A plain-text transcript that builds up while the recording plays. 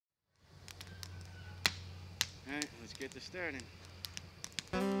let's get this started.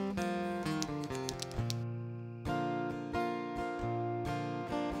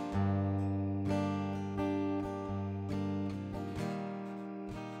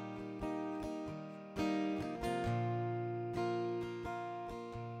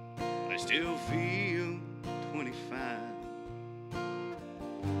 I still feel 25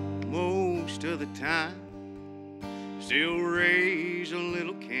 most of the time. Still raise a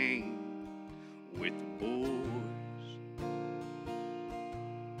little Cain with the boys.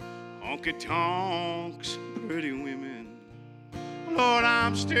 Honky tonks, pretty women. Lord,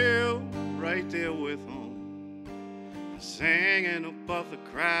 I'm still right there with them, singing above the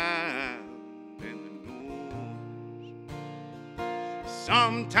crowd and the noise.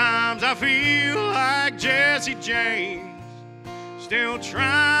 Sometimes I feel like Jesse James, still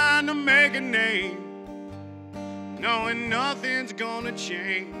trying to make a name, knowing nothing's gonna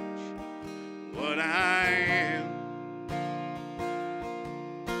change what I am.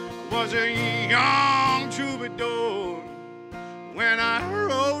 I was a young troubadour when I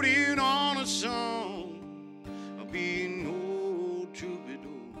wrote it on a song. I'll be an old troubadour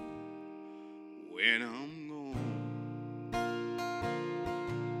when I'm gone.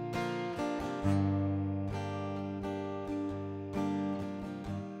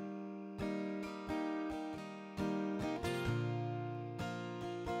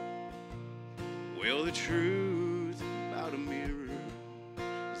 Well, the truth about a mirror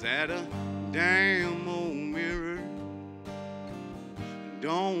is that a damn old mirror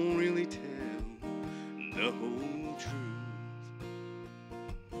don't really tell the whole truth.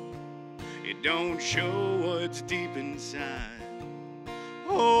 It don't show what's deep inside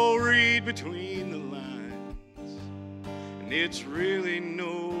or read between the lines, and it's really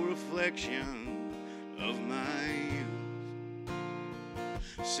no reflection of my youth.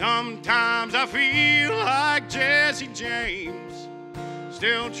 Sometimes I feel like Jesse James,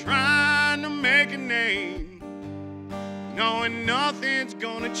 still trying to make a name, knowing nothing's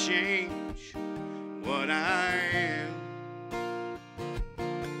gonna change what I am.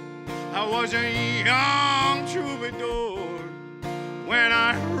 I was a young troubadour when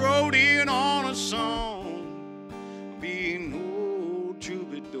I wrote it on a song. I'll be an old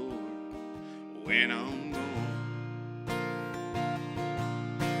troubadour when I'm gone.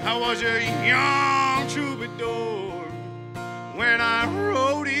 I was a young troubadour when I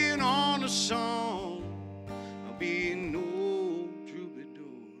wrote it on a song. I'll be an old troubadour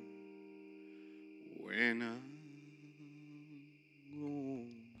when I'm gone.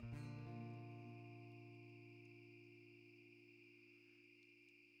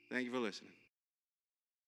 Thank you for listening.